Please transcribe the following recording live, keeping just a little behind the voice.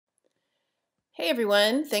Hey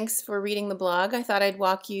everyone, thanks for reading the blog. I thought I'd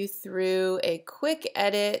walk you through a quick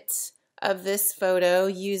edit of this photo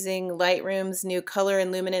using Lightroom's new color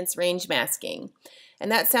and luminance range masking.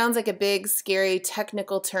 And that sounds like a big, scary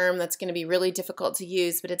technical term that's going to be really difficult to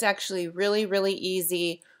use, but it's actually really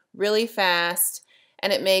easy, really fast,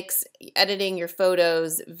 and it makes editing your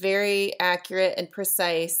photos very accurate and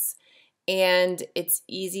precise, and it's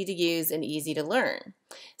easy to use and easy to learn.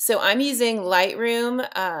 So I'm using Lightroom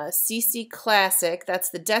CC Classic, that's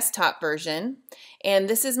the desktop version, and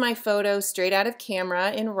this is my photo straight out of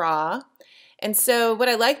camera in RAW. And so what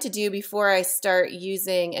I like to do before I start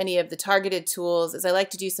using any of the targeted tools is I like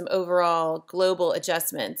to do some overall global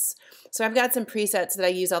adjustments. So I've got some presets that I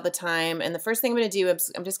use all the time, and the first thing I'm going to do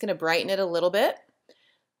is I'm just going to brighten it a little bit.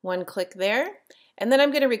 One click there, and then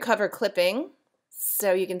I'm going to recover clipping.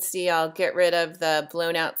 So you can see I'll get rid of the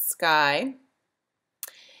blown out sky.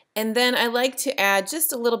 And then I like to add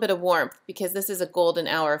just a little bit of warmth because this is a golden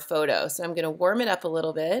hour photo. So I'm going to warm it up a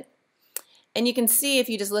little bit. And you can see if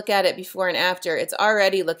you just look at it before and after, it's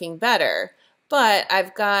already looking better. But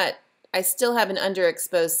I still have an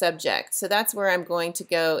underexposed subject. So that's where I'm going to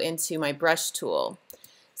go into my brush tool.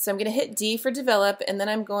 So I'm going to hit D for develop, and then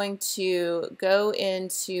I'm going to go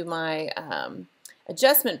into my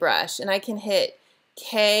adjustment brush, and I can hit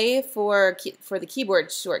K for the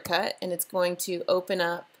keyboard shortcut, and it's going to open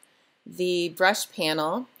up the brush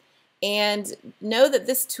panel. And know that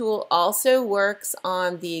this tool also works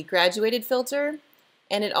on the graduated filter,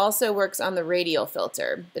 and it also works on the radial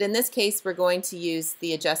filter. But in this case, we're going to use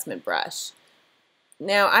the adjustment brush.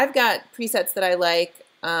 Now, I've got presets that I like,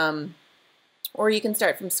 or you can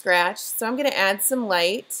start from scratch. So I'm going to add some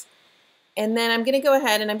light. And then I'm going to go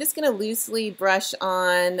ahead and I'm just going to loosely brush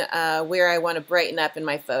on where I want to brighten up in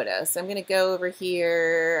my photo. So I'm going to go over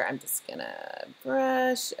here. I'm just going to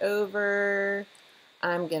brush over.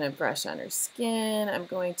 I'm going to brush on her skin. I'm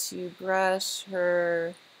going to brush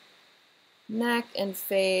her neck and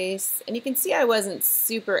face. And you can see I wasn't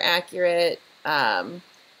super accurate.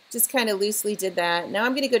 Just kind of loosely did that. Now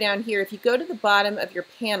I'm going to go down here. If you go to the bottom of your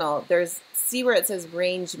panel, see where it says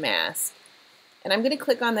range mask. And I'm going to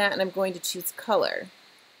click on that, and I'm going to choose color.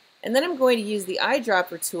 And then I'm going to use the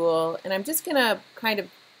eyedropper tool, and I'm just going to kind of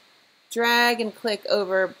drag and click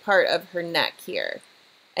over part of her neck here.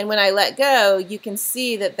 And when I let go, you can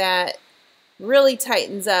see that that really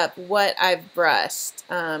tightens up what I've brushed.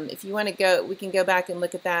 If you want to go, we can go back and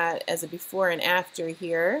look at that as a before and after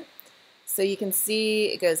here. So you can see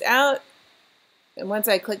it goes out, and once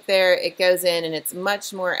I click there, it goes in, and it's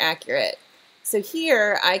much more accurate. So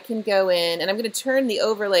here I can go in, and I'm going to turn the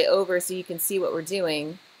overlay over so you can see what we're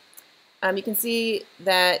doing. You can see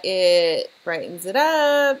that it brightens it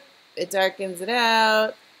up, it darkens it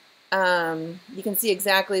out. You can see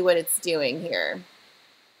exactly what it's doing here.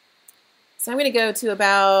 So I'm going to go to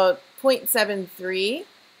about 0.73.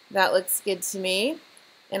 That looks good to me.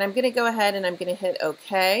 And I'm going to go ahead and I'm going to hit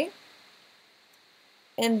OK.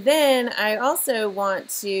 And then I also want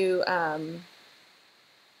to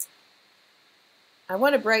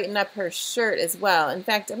brighten up her shirt as well. In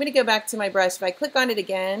fact, I'm going to go back to my brush. If I click on it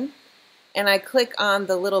again and I click on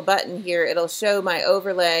the little button here, it'll show my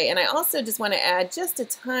overlay. And I also just want to add just a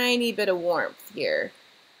tiny bit of warmth here,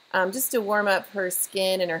 just to warm up her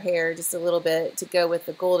skin and her hair just a little bit to go with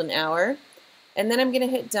the golden hour. And then I'm going to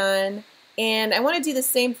hit done. And I want to do the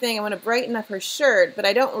same thing. I want to brighten up her shirt, but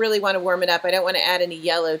I don't really want to warm it up. I don't want to add any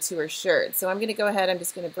yellow to her shirt. So I'm going to go ahead. I'm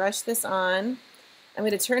just going to brush this on. I'm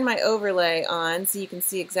going to turn my overlay on so you can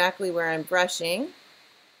see exactly where I'm brushing.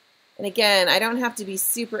 And again, I don't have to be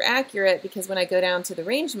super accurate because when I go down to the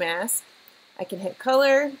range mask, I can hit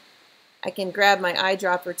color, I can grab my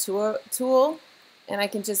eyedropper tool, and I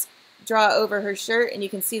can just draw over her shirt, and you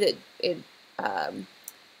can see that it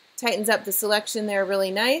tightens up the selection there really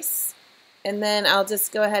nice. And then I'll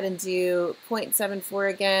just go ahead and do 0.74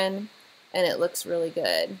 again, and it looks really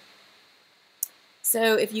good.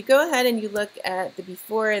 So if you go ahead and you look at the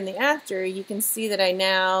before and the after, you can see that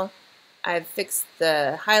I've fixed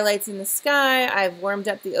the highlights in the sky, I've warmed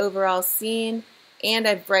up the overall scene, and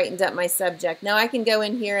I've brightened up my subject. Now I can go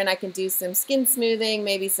in here and I can do some skin smoothing,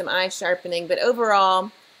 maybe some eye sharpening, but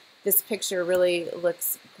overall this picture really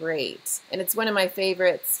looks great. And it's one of my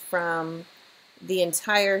favorites from the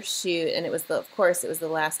entire shoot, and of course it was the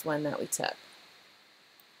last one that we took.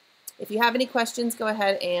 If you have any questions, go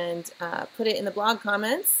ahead and put it in the blog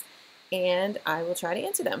comments, and I will try to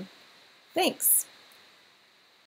answer them. Thanks.